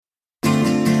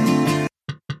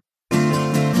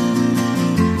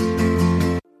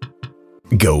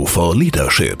Go for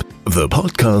Leadership, the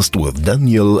podcast with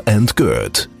Daniel and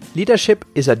Gert. Leadership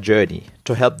is a journey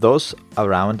to help those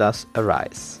around us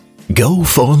arise. Go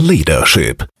for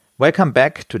Leadership. Welcome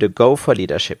back to the Go for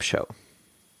Leadership show.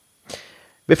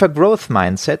 With a growth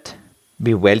mindset,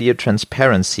 we value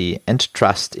transparency and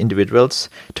trust individuals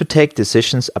to take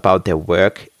decisions about their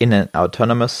work in an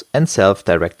autonomous and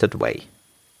self-directed way.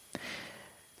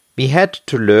 We had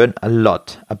to learn a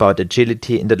lot about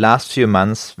agility in the last few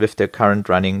months with the current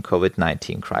running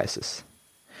COVID-19 crisis.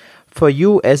 For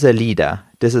you as a leader,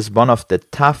 this is one of the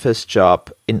toughest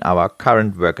jobs in our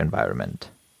current work environment.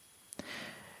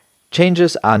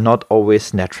 Changes are not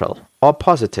always natural or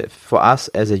positive for us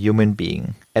as a human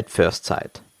being at first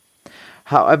sight.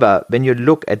 However, when you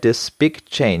look at this big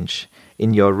change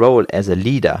in your role as a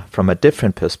leader from a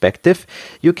different perspective,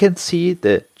 you can see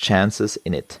the chances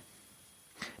in it.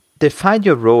 Define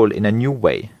your role in a new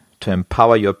way to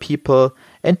empower your people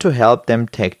and to help them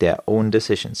take their own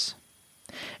decisions.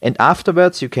 And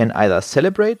afterwards, you can either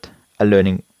celebrate a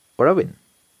learning or a win.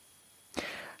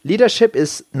 Leadership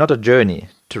is not a journey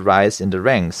to rise in the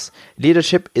ranks.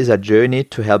 Leadership is a journey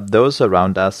to help those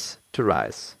around us to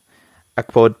rise. A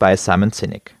quote by Simon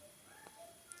Sinek.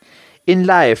 In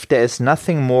life, there is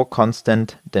nothing more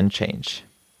constant than change.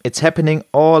 It's happening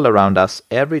all around us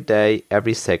every day,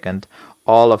 every second,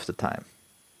 all of the time.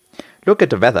 Look at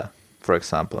the weather, for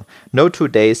example. No 2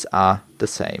 days are the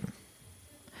same.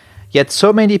 Yet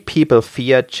so many people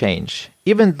fear change,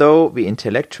 even though we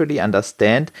intellectually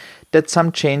understand that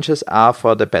some changes are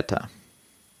for the better.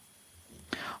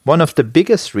 One of the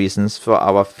biggest reasons for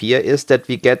our fear is that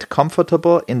we get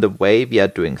comfortable in the way we are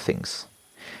doing things.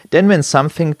 Then when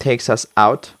something takes us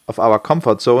out of our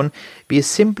comfort zone, we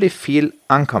simply feel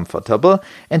uncomfortable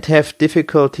and have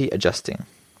difficulty adjusting.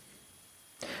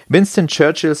 Winston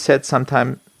Churchill said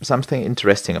something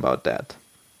interesting about that.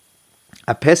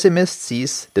 A pessimist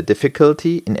sees the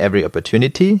difficulty in every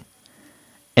opportunity,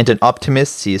 and an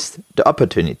optimist sees the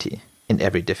opportunity in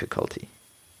every difficulty.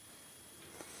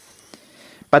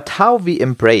 But how we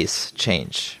embrace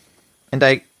change. And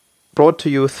I brought to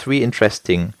you 3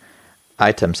 interesting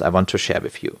items I want to share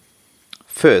with you.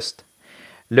 First,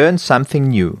 learn something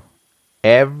new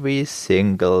every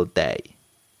single day.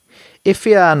 If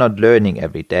we are not learning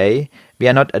every day, we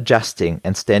are not adjusting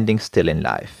and standing still in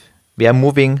life. We are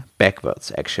moving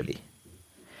backwards, actually.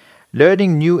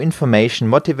 Learning new information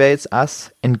motivates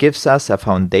us and gives us a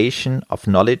foundation of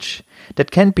knowledge that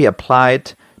can be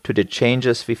applied to the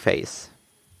changes we face.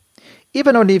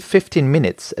 Even only 15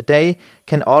 minutes a day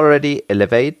can already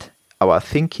elevate our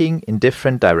thinking in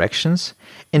different directions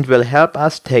and will help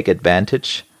us take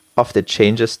advantage of the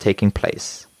changes taking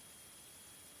place.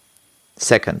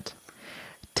 Second,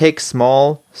 take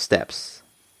small steps.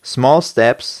 Small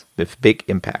steps with big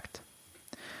impact.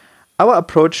 Our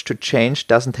approach to change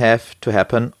doesn't have to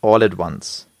happen all at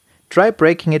once. Try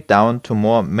breaking it down to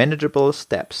more manageable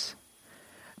steps.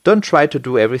 Don't try to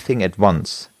do everything at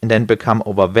once and then become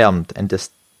overwhelmed and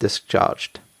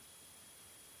discharged.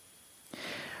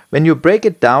 When you break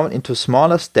it down into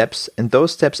smaller steps and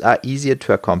those steps are easier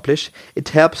to accomplish, it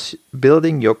helps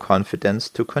building your confidence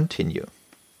to continue.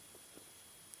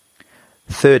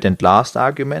 Third and last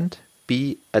argument,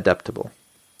 be adaptable.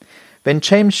 When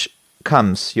change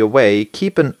comes your way,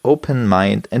 keep an open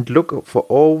mind and look for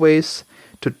always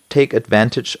to take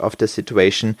advantage of the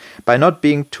situation by not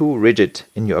being too rigid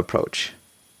in your approach.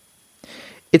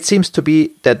 It seems to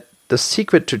be that the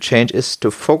secret to change is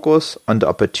to focus on the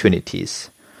opportunities,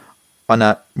 on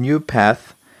a new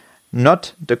path,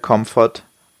 not the comfort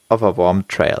of a warm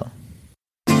trail.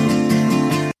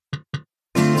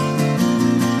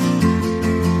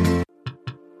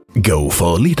 Go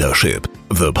for Leadership,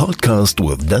 the podcast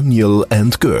with Daniel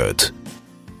and Gert.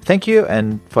 Thank you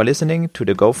and for listening to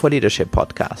the Go for Leadership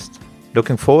podcast.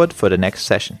 Looking forward for the next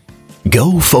session.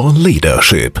 Go for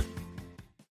Leadership.